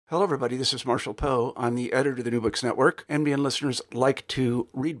Hello, everybody. This is Marshall Poe. I'm the editor of the New Books Network. NBN listeners like to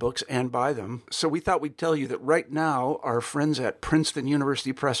read books and buy them. So we thought we'd tell you that right now, our friends at Princeton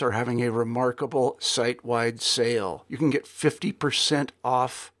University Press are having a remarkable site-wide sale. You can get 50%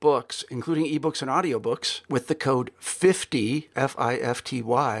 off books, including ebooks and audiobooks, with the code 50,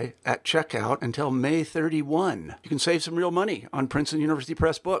 F-I-F-T-Y, at checkout until May 31. You can save some real money on Princeton University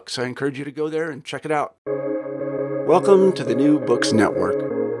Press books. I encourage you to go there and check it out. Welcome to the New Books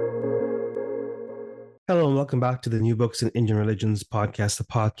Network. Hello and welcome back to the New Books in Indian Religions podcast, the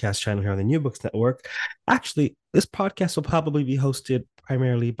podcast channel here on the New Books Network. Actually, this podcast will probably be hosted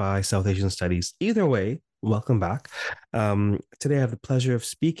primarily by South Asian Studies. Either way, welcome back. Today I have the pleasure of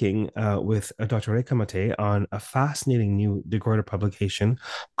speaking with Dr. Réka Máté on a fascinating new Gruyter publication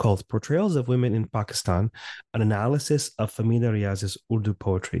called Portrayals of Women in Pakistan, an analysis of Fahmīdah Riyāẓ's Urdu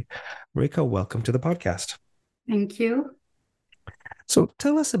poetry. Réka, welcome to the podcast. Thank you. So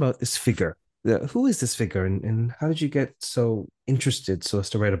tell us about this figure. Who is this figure, and how did you get so interested so as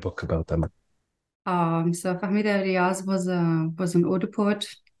to write a book about them? So Fahmīdah Riyāẓ was an Urdu poet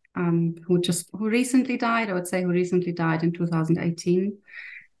who recently died. I would say who recently died in 2018,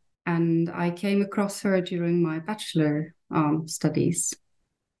 and I came across her during my bachelor studies.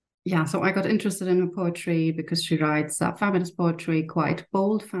 Yeah, so I got interested in her poetry because she writes feminist poetry, quite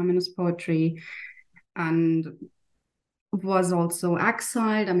bold feminist poetry, and was also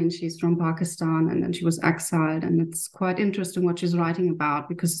exiled. I mean, she's from Pakistan, and then she was exiled, and it's quite interesting what she's writing about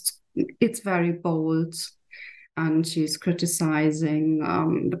because it's very bold, and she's criticizing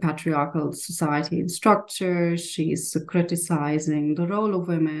the patriarchal society and structure. She's criticizing the role of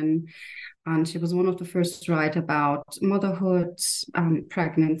women, and she was one of the first to write about motherhood,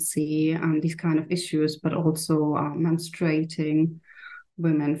 pregnancy, and these kind of issues, but also menstruating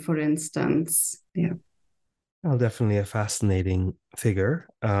women, for instance. Yeah. Well, definitely a fascinating figure.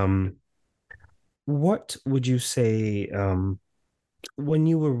 What would you say when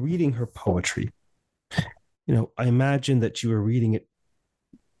you were reading her poetry? I imagine that you were reading it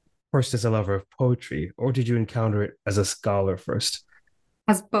first as a lover of poetry, or did you encounter it as a scholar first?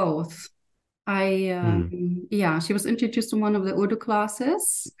 As both. She was introduced to one of the Urdu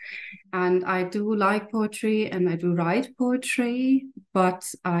classes, and I do like poetry and I do write poetry, but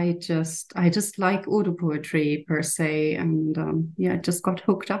I just like Urdu poetry per se, and just got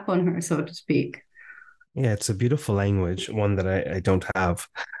hooked up on her, so to speak. Yeah, it's a beautiful language, one that I don't have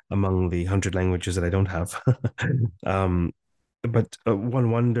among the 100 languages that I don't have. But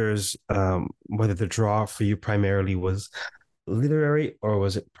one wonders whether the draw for you primarily was literary, or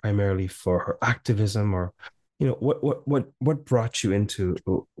was it primarily for her activism, or what brought you into,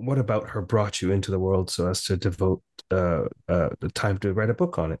 what about her brought you into the world so as to devote the time to write a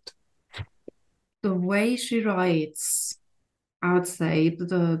book on it? The way she writes, I would say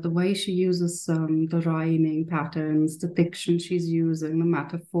the way she uses the rhyming patterns, the diction she's using, the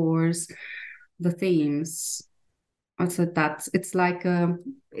metaphors, the themes. I'd say that it's like a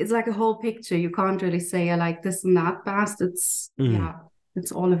whole picture. You can't really say I like this and that best. It's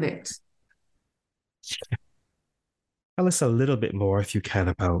all of it. Tell us a little bit more, if you can,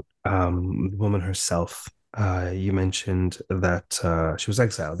 about the woman herself. You mentioned that she was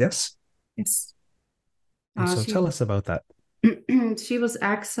exiled, yes? Yes. So tell us about that. She was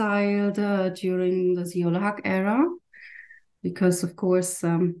exiled during the Zia-ul-Haq era because, of course,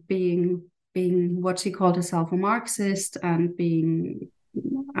 being what she called herself a Marxist and being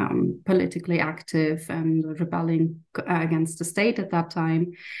politically active and rebelling against the state at that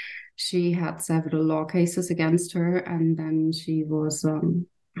time, she had several law cases against her, and then she was,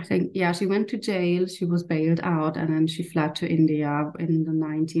 she went to jail, she was bailed out, and then she fled to India in the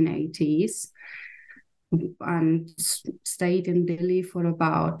 1980s and stayed in Delhi for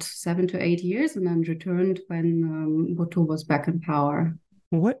about 7 to 8 years, and then returned when Bhutto was back in power.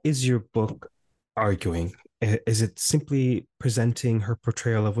 What is your book arguing? Is it simply presenting her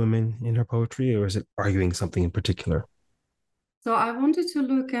portrayal of women in her poetry, or is it arguing something in particular? So I wanted to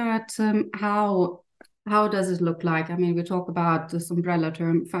look at how does it look like? I mean, we talk about this umbrella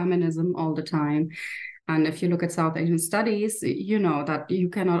term feminism all the time. And if you look at South Asian studies, you know that you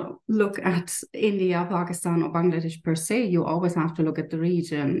cannot look at India, Pakistan, or Bangladesh per se. You always have to look at the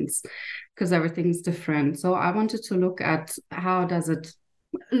regions because everything's different. So I wanted to look at how does it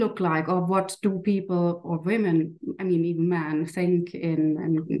look like, or what do people or women, I mean, even men, think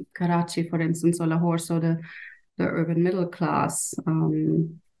in Karachi, for instance, or Lahore, so the urban middle class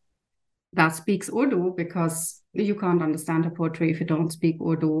that speaks Urdu, because you can't understand a poetry if you don't speak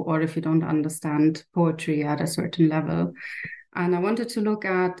Urdu or if you don't understand poetry at a certain level. And I wanted to look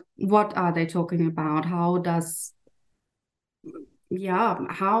at what are they talking about? How does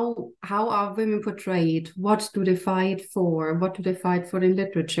how are women portrayed? What do they fight for? What do they fight for in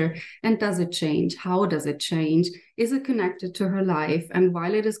literature? And does it change? How does it change? Is it connected to her life? And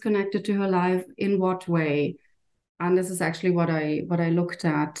while it is connected to her life, in what way? And this is actually what I looked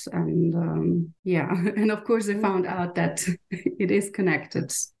at, and and of course I found out that it is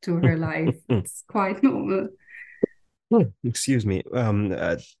connected to her life. It's quite normal. Excuse me.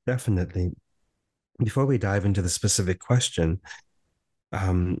 Definitely. Before we dive into the specific question,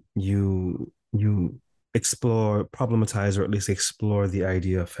 you explore, problematize, or at least explore the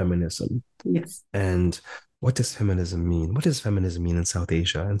idea of feminism. Yes. And what does feminism mean? What does feminism mean in South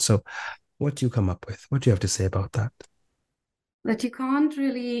Asia? And so, what do you come up with? What do you have to say about that? That you can't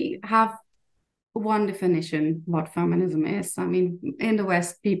really have one definition what feminism is. I mean, in the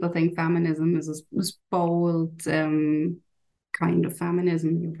West, people think feminism is a bold kind of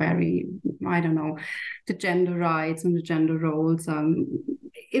feminism, very, I don't know, the gender rights and the gender roles.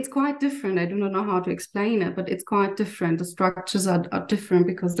 It's quite different. I do not know how to explain it, but it's quite different. The structures are different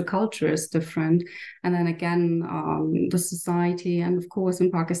because the culture is different. And then again, the society, and of course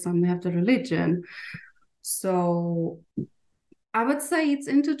in Pakistan, we have the religion. So I would say it's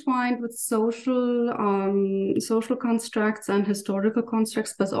intertwined with social constructs and historical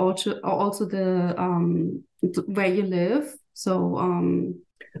constructs, but also the where you live. So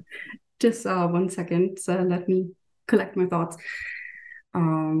just 1 second, let me collect my thoughts.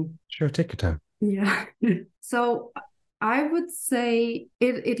 Sure, take your time. Yeah. So I would say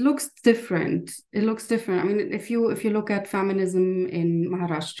it looks different. It looks different. I mean, if you look at feminism in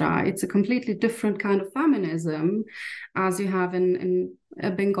Maharashtra, it's a completely different kind of feminism as you have in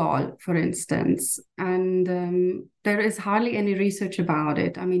Bengal, for instance. And there is hardly any research about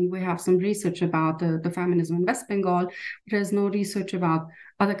it. I mean, we have some research about the feminism in West Bengal, but there's no research about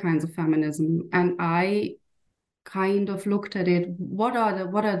other kinds of feminism. And I kind of looked at it. What are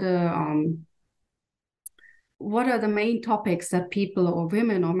the main topics that people or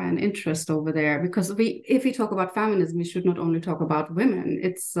women or men interest over there? Because if we talk about feminism, we should not only talk about women.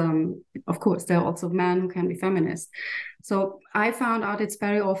 It's of course there are also men who can be feminists. So I found out it's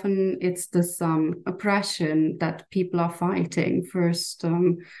very often it's this oppression that people are fighting first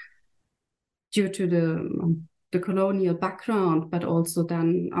due to the colonial background, but also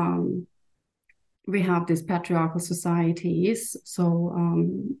then we have these patriarchal societies, so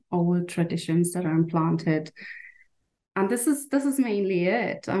old traditions that are implanted, and this is mainly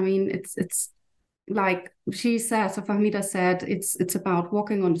it. I mean, it's like she said, so Fahmīdah said, it's about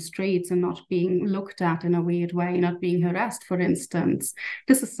walking on the streets and not being looked at in a weird way, not being harassed, for instance.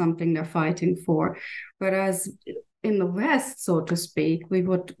 This is something they're fighting for. Whereas in the West, so to speak, we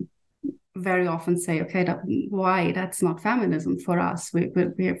would very often say, okay, that's not feminism for us.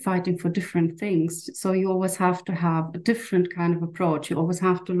 We're fighting for different things. So you always have to have a different kind of approach. You always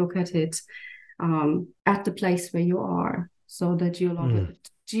have to look at it at the place where you are. So the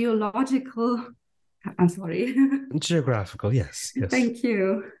geological, I'm sorry. Geographical, yes. Thank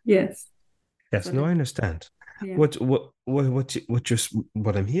you. Yes. Yes, so no, I understand. Yeah. What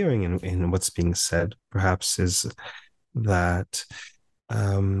I'm hearing and what's being said perhaps is that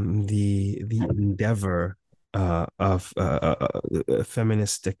the endeavor of a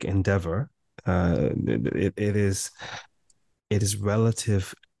feministic endeavor, it is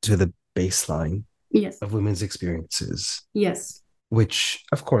relative to the baseline of women's experiences. Yes. Which,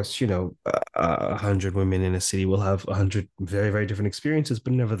 of course, 100 women in a city will have 100 very, very different experiences,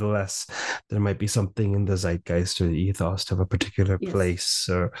 but nevertheless, there might be something in the zeitgeist or the ethos of a particular place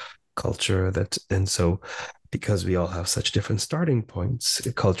or culture and so because we all have such different starting points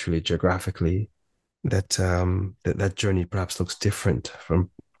culturally, geographically, that journey perhaps looks different from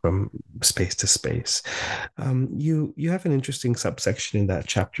space to space. You have an interesting subsection in that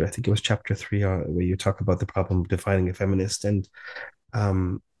chapter. I think it was chapter 3, where you talk about the problem of defining a feminist. And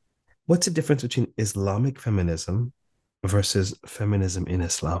what's the difference between Islamic feminism versus feminism in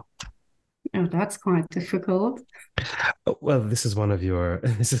Islam? Oh, that's quite difficult. Well, this is one of your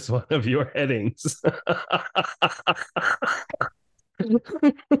headings.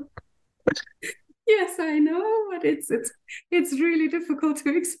 Yes, I know, but it's really difficult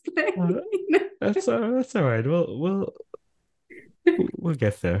to explain. That's all right. We'll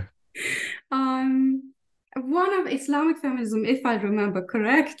get there. One of Islamic feminism, if I remember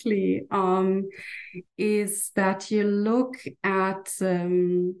correctly, is that you look at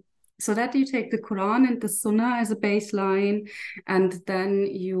so that you take the Quran and the Sunnah as a baseline, and then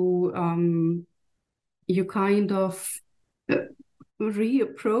you kind of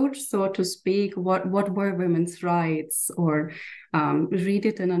reapproach, so to speak, what were women's rights, or read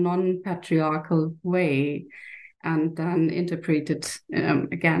it in a non-patriarchal way. and then interpreted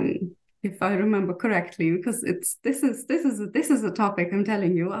again, if I remember correctly, because this is a topic, I'm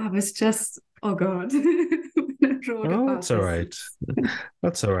telling you. I was just, oh God. Oh, that's all right.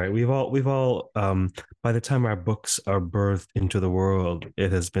 That's all right. We've all by the time our books are birthed into the world,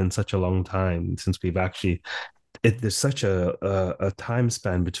 it has been such a long time since we've actually there's such a time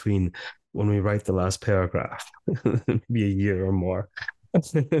span between when we write the last paragraph, maybe a year or more.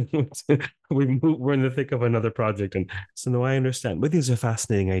 We're in the thick of another project, and so no, I understand. But these are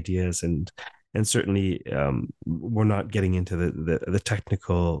fascinating ideas, and certainly we're not getting into the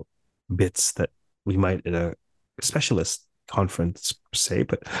technical bits that we might in a specialist conference per se.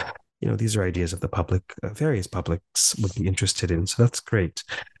 But these are ideas of the public, various publics would be interested in. So that's great.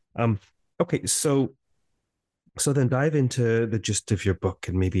 Okay, so then dive into the gist of your book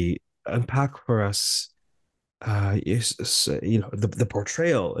and maybe unpack for us the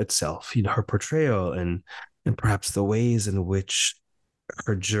portrayal itself, her portrayal and perhaps the ways in which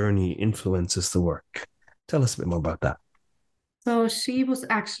her journey influences the work. Tell us a bit more about that. So she was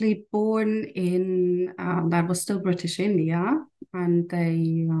actually born in that was still British India, and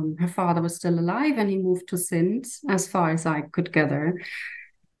her father was still alive, and he moved to Sindh, as far as I could gather.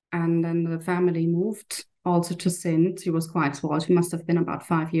 And then the family moved also to Sindh. She was quite small. She must have been about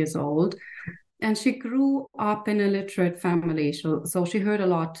 5 years old. And she grew up in a literate family. So she heard a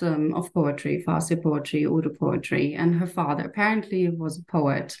lot of poetry, Farsi poetry, Urdu poetry. And her father apparently was a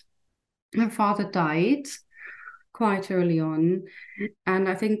poet. Her father died quite early on. And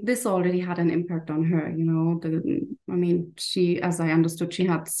I think this already had an impact on her. She, as I understood, she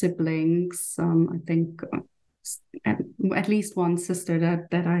had siblings. I think at least one sister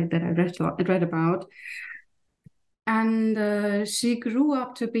that I read about. And she grew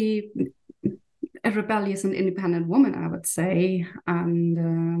up to be a rebellious and independent woman, I would say.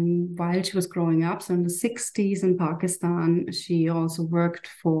 And while she was growing up, so in the 60s in Pakistan, she also worked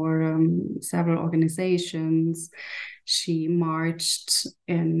for several organizations. She marched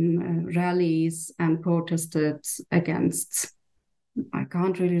in rallies and protested against, I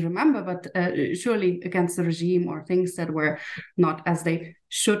can't really remember, but surely against the regime or things that were not as they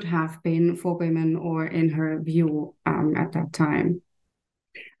should have been for women, or in her view at that time.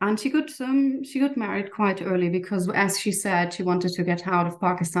 And she got married quite early because, as she said, she wanted to get out of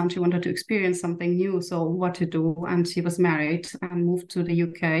Pakistan. She wanted to experience something new. So what to do? And she was married and moved to the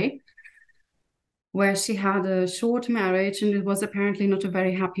UK, where she had a short marriage, and it was apparently not a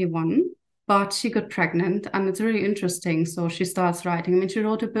very happy one. But she got pregnant, and it's really interesting. So she starts writing. She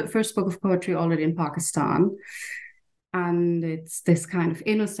wrote a first book of poetry already in Pakistan. And it's this kind of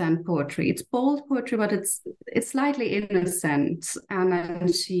innocent poetry. It's bold poetry, but it's slightly innocent. And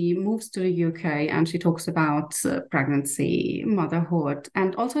then she moves to the UK, and she talks about pregnancy, motherhood,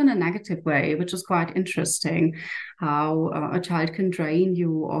 and also in a negative way, which is quite interesting. How a child can drain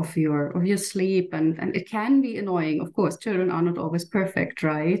you of your sleep, and it can be annoying. Of course, children are not always perfect,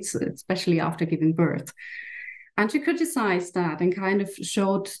 right? Especially after giving birth. And she criticized that and kind of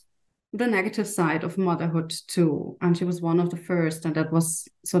showed the negative side of motherhood too. And she was one of the first, and that was,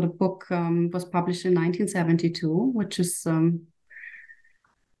 so the book was published in 1972, which is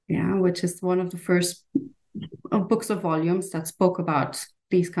one of the first books of volumes that spoke about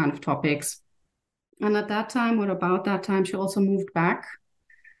these kind of topics. And at that time, or about that time, she also moved back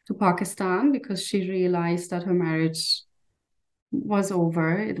to Pakistan because she realized that her marriage was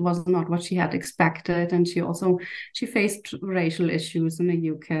over. It was not what she had expected. And she faced racial issues in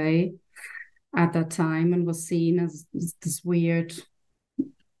the UK at that time, and was seen as this weird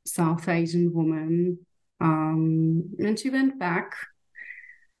South Asian woman. And she went back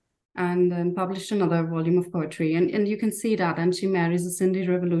and then published another volume of poetry. And you can see that. And she marries a Sindhi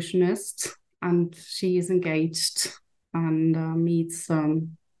revolutionist, and she is engaged and meets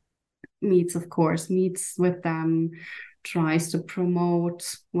with them, tries to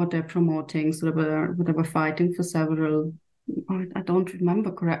promote what they're promoting. So they were fighting for several, I don't remember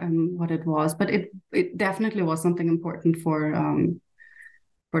what it was, but it definitely was something important for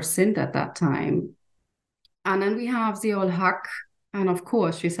Sindh at that time. And then we have Zia-ul Haq, and of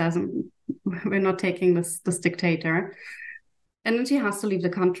course she says, we're not taking this dictator. And then she has to leave the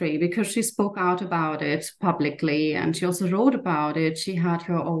country because she spoke out about it publicly, and she also wrote about it. She had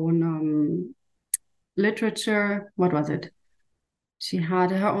her own literature. What was it? She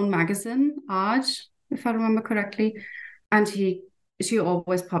had her own magazine, Riyāẓ, if I remember correctly. And she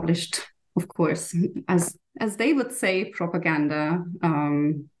always published, of course, as they would say, propaganda.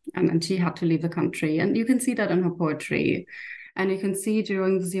 And she had to leave the country. And you can see that in her poetry. And you can see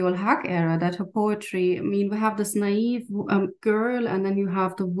during the Zia-ul Haq era that her poetry, we have this naive girl, and then you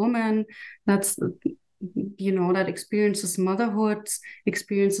have the woman that's that experiences motherhood,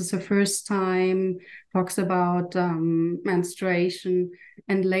 experiences her first time, talks about menstruation,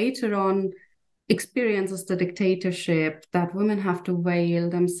 and later on experiences the dictatorship, that women have to veil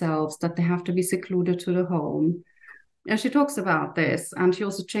themselves, that they have to be secluded to the home. And she talks about this, and she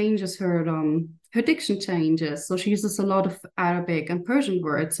also changes her diction changes. So she uses a lot of Arabic and Persian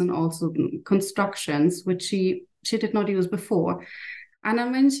words, and also constructions which she did not use before. And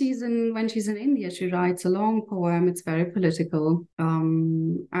then when she's in India, she writes a long poem. It's very political,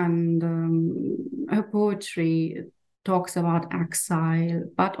 and her poetry talks about exile,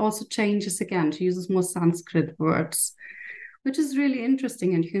 but also changes again. She uses more Sanskrit words, which is really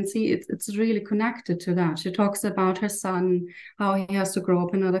interesting. And you can see it's really connected to that. She talks about her son, how he has to grow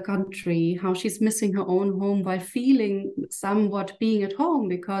up in another country, how she's missing her own home while feeling somewhat being at home,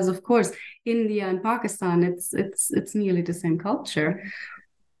 because of course, India and Pakistan, it's nearly the same culture.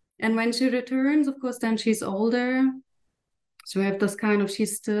 And when she returns, of course, then she's older. So we have this kind of,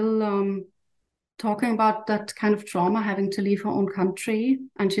 she's still talking about that kind of trauma, having to leave her own country,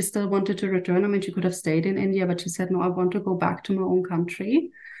 and she still wanted to return. I mean, she could have stayed in India, but she said, no, I want to go back to my own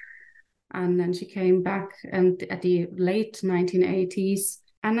country. And then she came back and at the late 1980s.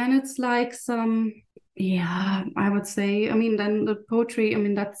 And then it's like I would say, I mean, then the poetry, I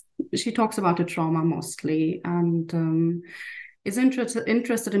mean, she talks about the trauma mostly, and is interested in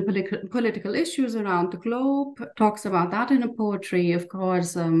political issues around the globe, talks about that in her poetry, of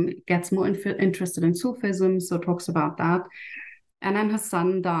course, gets more interested in Sufism, so talks about that. And then her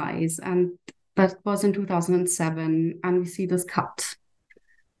son dies, and that was in 2007, and we see this cut.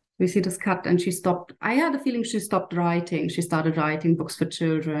 And she stopped. I had the feeling she stopped writing. She started writing books for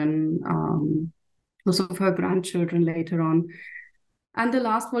children, also for her grandchildren later on. And the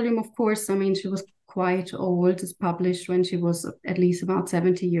last volume, of course, I mean, she was quite old. It's published when she was at least about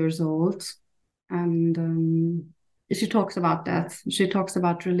 70 years old. And she talks about death. She talks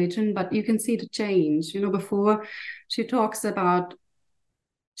about religion, but you can see the change. Before she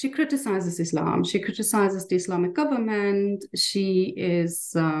criticizes Islam. She criticizes the Islamic government. She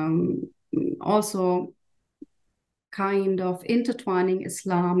is also kind of intertwining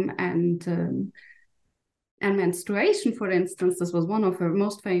Islam and menstruation, for instance. This was one of her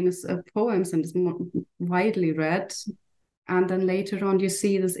most famous poems and is widely read. And then later on, you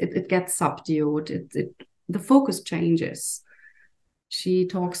see this, it gets subdued. The focus changes. She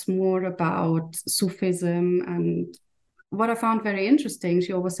talks more about Sufism, and what I found very interesting,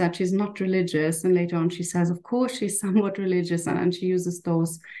 she always said she's not religious. And later on, she says, of course, she's somewhat religious. And she uses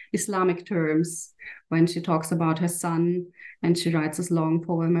those Islamic terms when she talks about her son. And she writes this long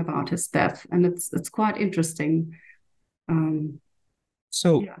poem about his death. And it's quite interesting.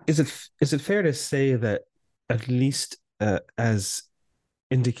 Is it fair to say that, at least as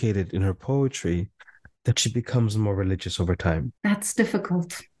indicated in her poetry, that she becomes more religious over time? That's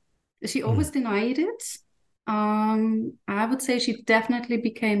difficult. She always denied it. I would say she definitely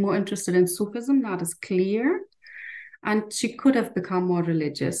became more interested in Sufism. That is clear. And she could have become more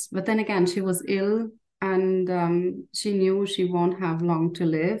religious. But then again, she was ill, and she knew she won't have long to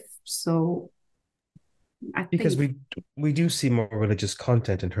live. So because we do see more religious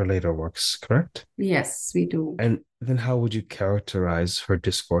content in her later works, correct? Yes, we do. And then how would you characterize her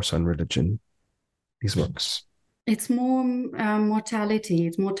discourse on religion, these works? It's more mortality.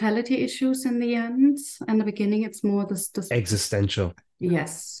 It's mortality issues in the end. In the beginning, it's more this existential.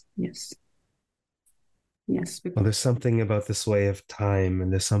 Yes. Well, there's something about this way of time,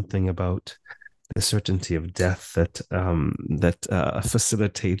 and there's something about the certainty of death that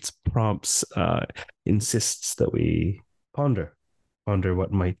facilitates, prompts, insists that we ponder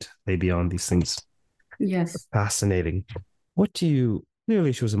what might lay beyond these things. Yes. Fascinating.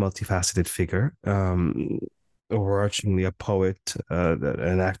 Clearly she was a multifaceted figure, overarchingly a poet,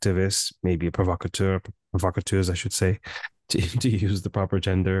 an activist, maybe a provocateuse, I should say, to use the proper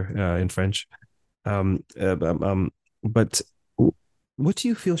gender in French. But what do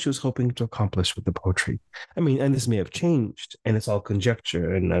you feel she was hoping to accomplish with the poetry? I mean, and this may have changed, and it's all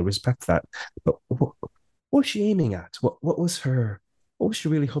conjecture, and I respect that. But what was she aiming at? What was she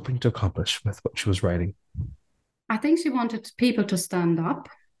really hoping to accomplish with what she was writing? I think she wanted people to stand up,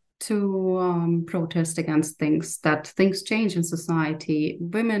 to protest against things change in society.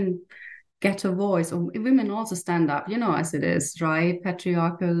 Women get a voice, or women also stand up, as it is, right?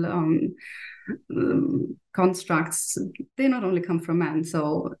 Patriarchal constructs, they not only come from men.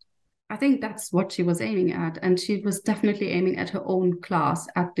 So I think that's what she was aiming at. And she was definitely aiming at her own class,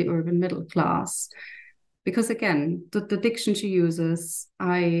 at the urban middle class. because again, the diction she uses,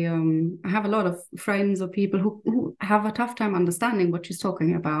 I have a lot of friends or people who have a tough time understanding what she's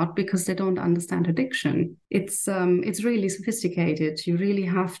talking about because they don't understand her diction. It's really sophisticated. You really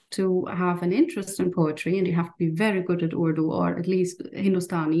have to have an interest in poetry, and you have to be very good at Urdu, or at least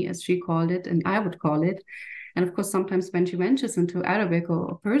Hindustani, as she called it, and I would call it. And of course, sometimes when she ventures into Arabic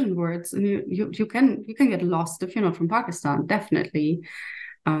or Persian words, and you can get lost if you're not from Pakistan, definitely.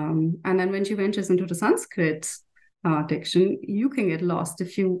 And then when she ventures into the Sanskrit diction, you can get lost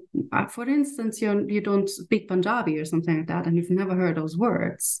if you, for instance, you don't speak Punjabi or something like that, and you've never heard those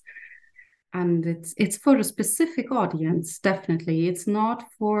words. And it's for a specific audience, definitely. It's not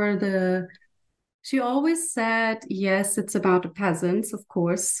for the. She always said, yes, it's about the peasants, of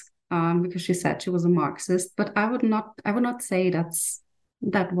course, because she said she was a Marxist. But I would not say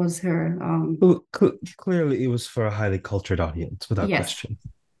that was her. Well, clearly, it was for a highly cultured audience, without Yes. question.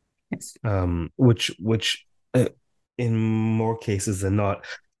 Yes. Which in more cases than not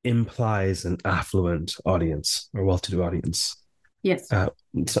implies an affluent audience or well-to-do audience. Yes.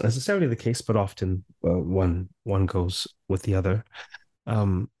 It's not necessarily the case, but often one goes with the other.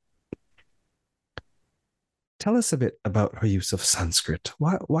 Tell us a bit about her use of Sanskrit.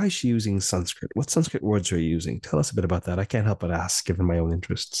 Why is she using Sanskrit? What Sanskrit words are you using? Tell us a bit about that. I can't help but ask, given my own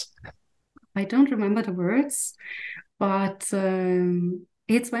interests. I don't remember the words, but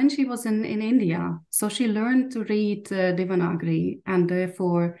it's when she was in India. So she learned to read Devanagari, and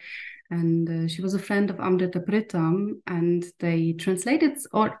therefore, she was a friend of Amrita Pritam, and they translated,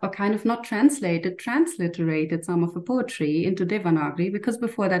 or kind of not translated, transliterated some of her poetry into Devanagari, because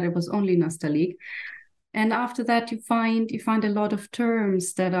before that it was only Nastaliq. And after that, you find a lot of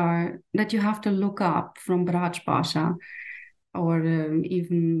terms that you have to look up from Braj Bhasha, or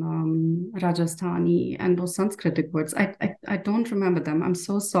even Rajasthani, and those Sanskritic words. I don't remember them. I'm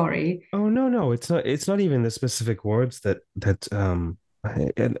so sorry. Oh no, it's not. It's not even the specific words that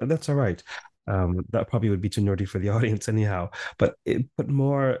and that's all right. That probably would be too nerdy for the audience anyhow. But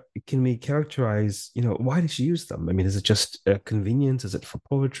more, can we characterize? Why does she use them? I mean, is it just convenience? Is it for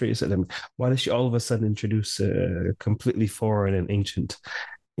poetry? Why does she all of a sudden introduce a completely foreign and ancient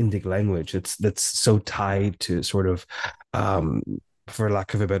Indic language that's so tied to sort of, for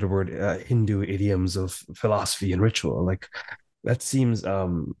lack of a better word, Hindu idioms of philosophy and ritual? Like, that seems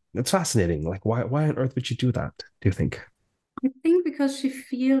that's fascinating. Like, why on earth would you do that, do you think? I think because she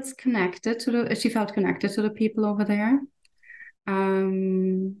felt connected to the people over there.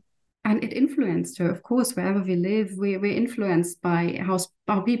 And it influenced her. Of course, wherever we live, we're influenced by how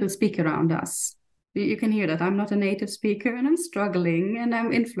people speak around us. You can hear that I'm not a native speaker, and I'm struggling, and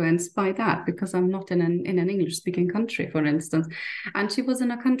I'm influenced by that because I'm not in an English-speaking country, for instance. And she was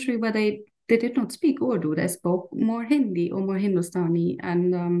in a country where they did not speak Urdu. They spoke more Hindi or more Hindustani,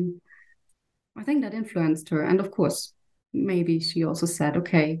 and I think that influenced her. And of course, maybe she also said,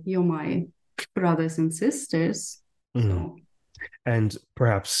 "Okay, you're my brothers and sisters." So. And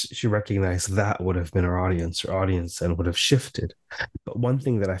perhaps she recognized that would have been her audience and would have shifted. But one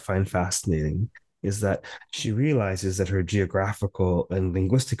thing that I find fascinating is that she realizes that her geographical and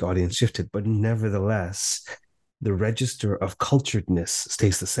linguistic audience shifted, but nevertheless, the register of culturedness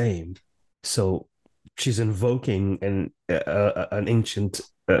stays the same. So she's invoking an ancient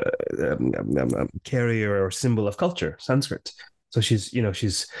carrier or symbol of culture, Sanskrit. So she's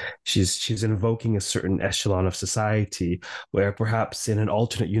invoking a certain echelon of society where perhaps in an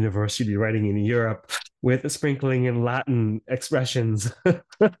alternate universe she'd be writing in Europe with a sprinkling in Latin expressions.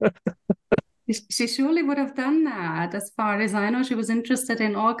 She surely would have done that. As far as I know, she was interested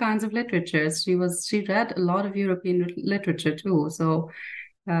in all kinds of literatures. She read a lot of European literature too. So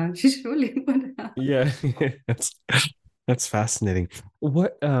she surely would have. Yeah, that's fascinating.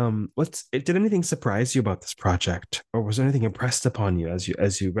 Did anything surprise you about this project, or was there anything impressed upon you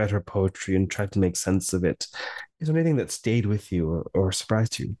as you read her poetry and tried to make sense of it? Is there anything that stayed with you or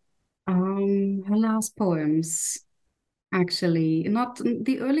surprised you? Her last poems, actually, not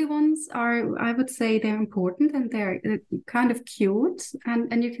the early ones are. I would say they're important and they're kind of cute,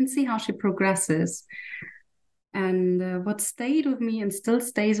 and you can see how she progresses. And what stayed with me and still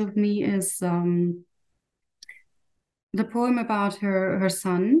stays with me is the poem about her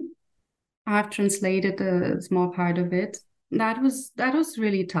son. I've translated a small part of it. That was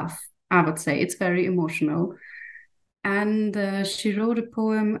really tough, I would say. It's very emotional. And she wrote a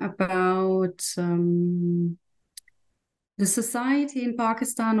poem about the society in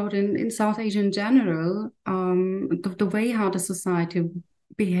Pakistan, or in South Asia in general, the way how the society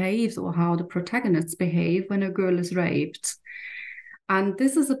behaves, or how the protagonists behave when a girl is raped. And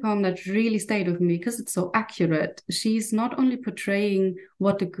this is a poem that really stayed with me because it's so accurate. She's not only portraying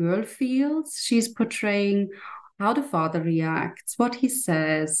what the girl feels, she's portraying how the father reacts, what he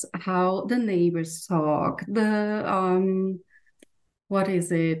says, how the neighbors talk, what is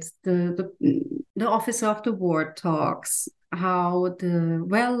it? The officer of the ward talks, how the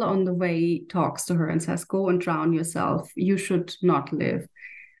well on the way talks to her and says, "Go and drown yourself. You should not live."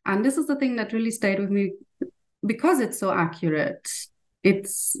 And this is the thing that really stayed with me because it's so accurate.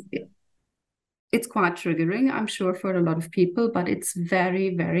 It's quite triggering, I'm sure, for a lot of people, but it's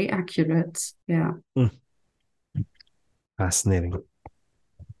very, very accurate. Yeah. Fascinating.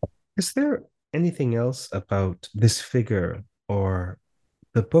 Is there anything else about this figure or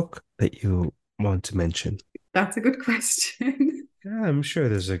the book that you want to mention? That's a good question. Yeah, I'm sure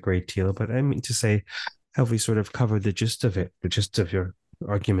there's a great deal, but I mean to say, have we sort of covered the gist of it, the gist of your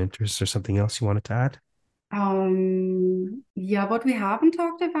argument, or is there something else you wanted to add? Yeah, what we haven't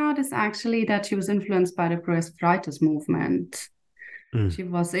talked about is actually that she was influenced by the progressive writers movement. She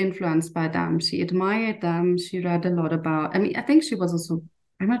was influenced by them. She admired them. She read a lot about, I mean, I think she was also,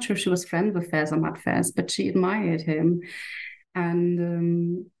 I'm not sure if she was friends with Fez or Matt Fez, but she admired him.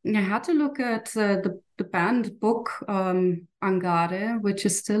 And I had to look at the banned book Angare, which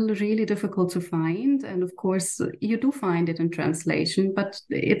is still really difficult to find. And of course, you do find it in translation, but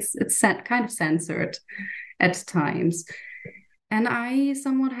it's kind of censored at times. And I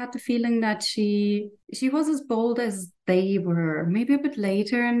somewhat had the feeling that she was as bold as they were, maybe a bit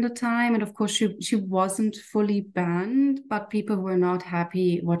later in the time. And of course, she wasn't fully banned, but people were not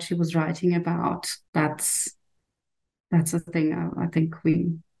happy what she was writing about. That's a thing I think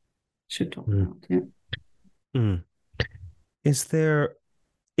we should talk about. Yeah.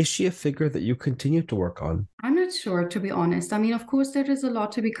 Is she a figure that you continue to work on? I'm not sure, to be honest. I mean, of course, there is a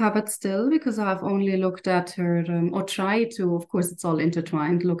lot to be covered still because I've only looked at her, or tried to, of course, it's all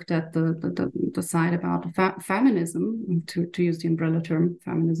intertwined, looked at the side about feminism, to use the umbrella term,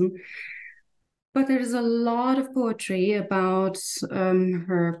 feminism. But there is a lot of poetry about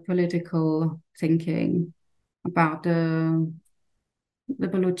her political thinking, about the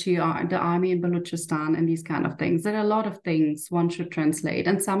Baluchi, the army in Balochistan and these kind of things. There are a lot of things one should translate,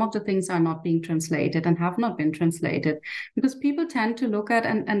 and some of the things are not being translated and have not been translated because people tend to look at,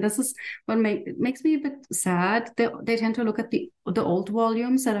 and this is what makes me a bit sad. They tend to look at the old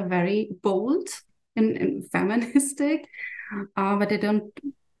volumes that are very bold and feministic, but they don't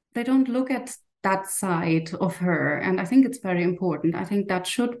look at that side of her. And I think it's very important. I think that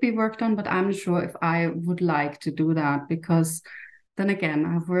should be worked on, but I'm not sure if I would like to do that because then again,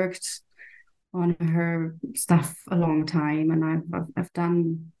 I've worked on her stuff a long time, and I've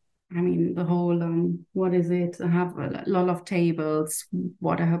done, I mean, the whole what is it? I have a lot of tables.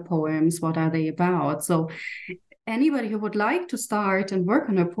 What are her poems? What are they about? So anybody who would like to start and work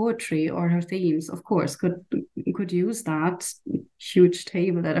on her poetry or her themes, of course, could use that huge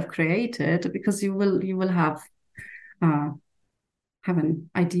table that I've created because you will have an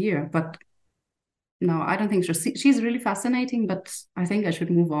idea, but. No, I don't think so. She's really fascinating, but I think I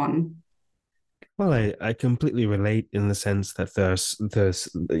should move on. Well, I completely relate in the sense that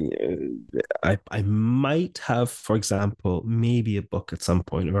I might have, for example, maybe a book at some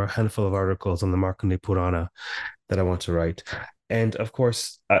point or a handful of articles on the Markandeya Purana that I want to write. And of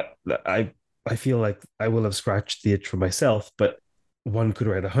course, I feel like I will have scratched the itch for myself, but one could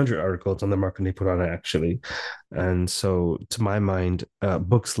write 100 articles on the Markandeya Purana, actually. And so, to my mind,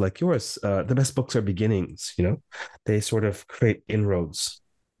 books like yours, the best books are beginnings, they sort of create inroads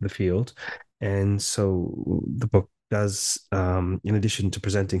in the field. And so the book does, in addition to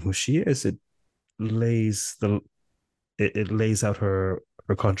presenting who she is, it lays out her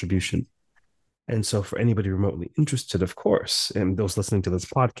contribution. And so for anybody remotely interested, of course, and those listening to this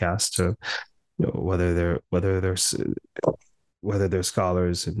podcast, whether they're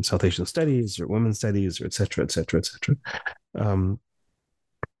scholars in South Asian studies or women's studies, or et cetera, et cetera, et cetera.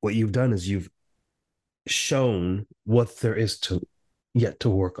 What you've done is you've shown what there is yet to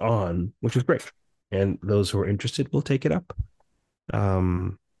work on, which is great. And those who are interested will take it up.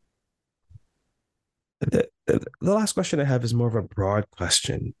 The last question I have is more of a broad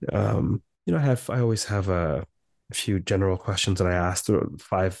question. I always have a few general questions that I ask, or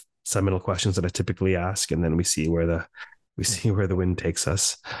 5 seminal questions that I typically ask, and then we see where the wind takes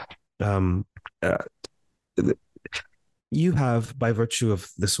us. You have, by virtue of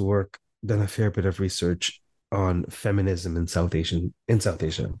this work, done a fair bit of research on feminism in South Asia.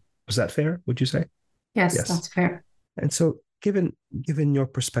 Was that fair, would you say? Yes, that's fair. And so given your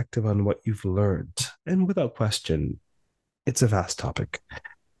perspective on what you've learned, and without question, it's a vast topic,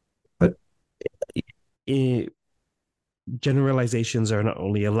 but generalizations are not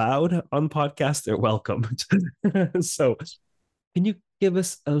only allowed on podcasts, they're welcomed. So, can you give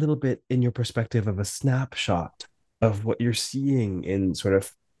us a little bit in your perspective of a snapshot of what you're seeing in sort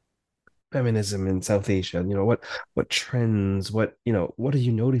of feminism in South Asia? What trends, what are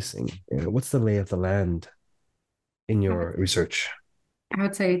you noticing? What's the lay of the land in your research? I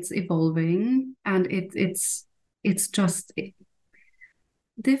would say it's evolving, and it's just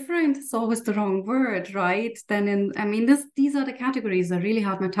different is always the wrong word, right? These are the categories I really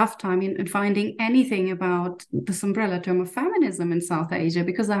had my tough time in finding anything about this umbrella term of feminism in South Asia,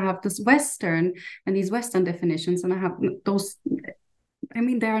 because I have these Western definitions, and I have those.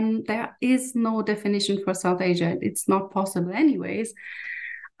 There is no definition for South Asia. It's not possible, anyways.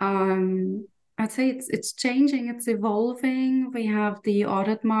 I'd say it's changing. It's evolving. We have the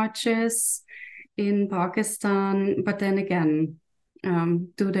Aurat marches in Pakistan, but then again,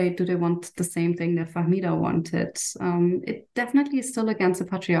 do they want the same thing that Fahmīdah wanted? It definitely is still against a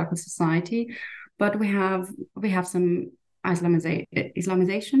patriarchal society, but we have some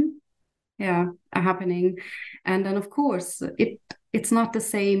Islamization, happening, and then of course it's not the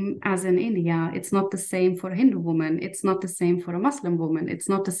same as in India. It's not the same for a Hindu woman. It's not the same for a Muslim woman. It's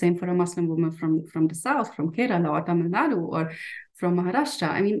not the same for a Muslim woman from the south, from Kerala or Tamil Nadu or from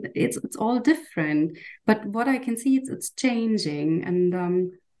Maharashtra. It's all different. But what I can see, it's changing.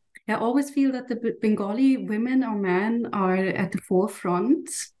 And I always feel that the Bengali women or men are at the forefront,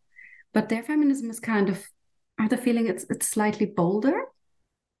 but their feminism is kind of, I have the feeling it's slightly bolder.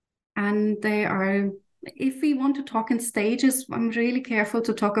 And they are, if we want to talk in stages, I'm really careful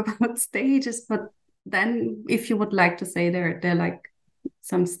to talk about stages, but then if you would like to say they're like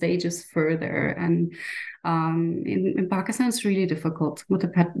some stages further. And in Pakistan, it's really difficult with the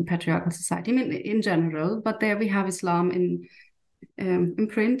patriarchal society. In general, but there we have Islam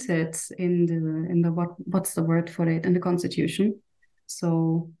imprinted in the what's the word for it, in the constitution.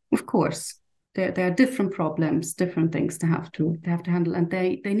 So of course there are different problems, different things they have to handle, and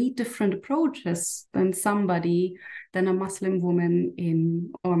they need different approaches than a Muslim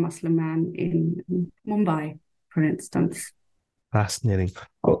woman or Muslim man in Mumbai, for instance. Fascinating.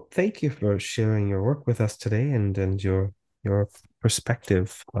 Well, thank you for sharing your work with us today and your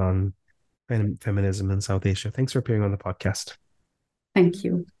perspective on feminism in South Asia. Thanks for appearing on the podcast. Thank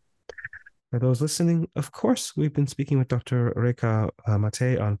you. For those listening, of course, we've been speaking with Dr. Réka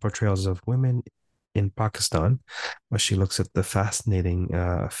Máté on Portrayals of Women in Pakistan, where she looks at the fascinating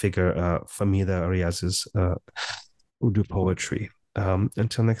figure, Fahmīdah Riyāẓ's Urdu poetry.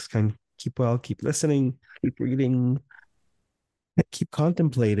 Until next time, keep well, keep listening, keep reading, keep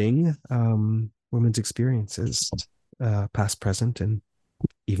contemplating women's experiences, past, present, and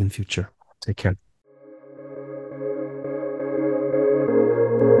even future. Take care.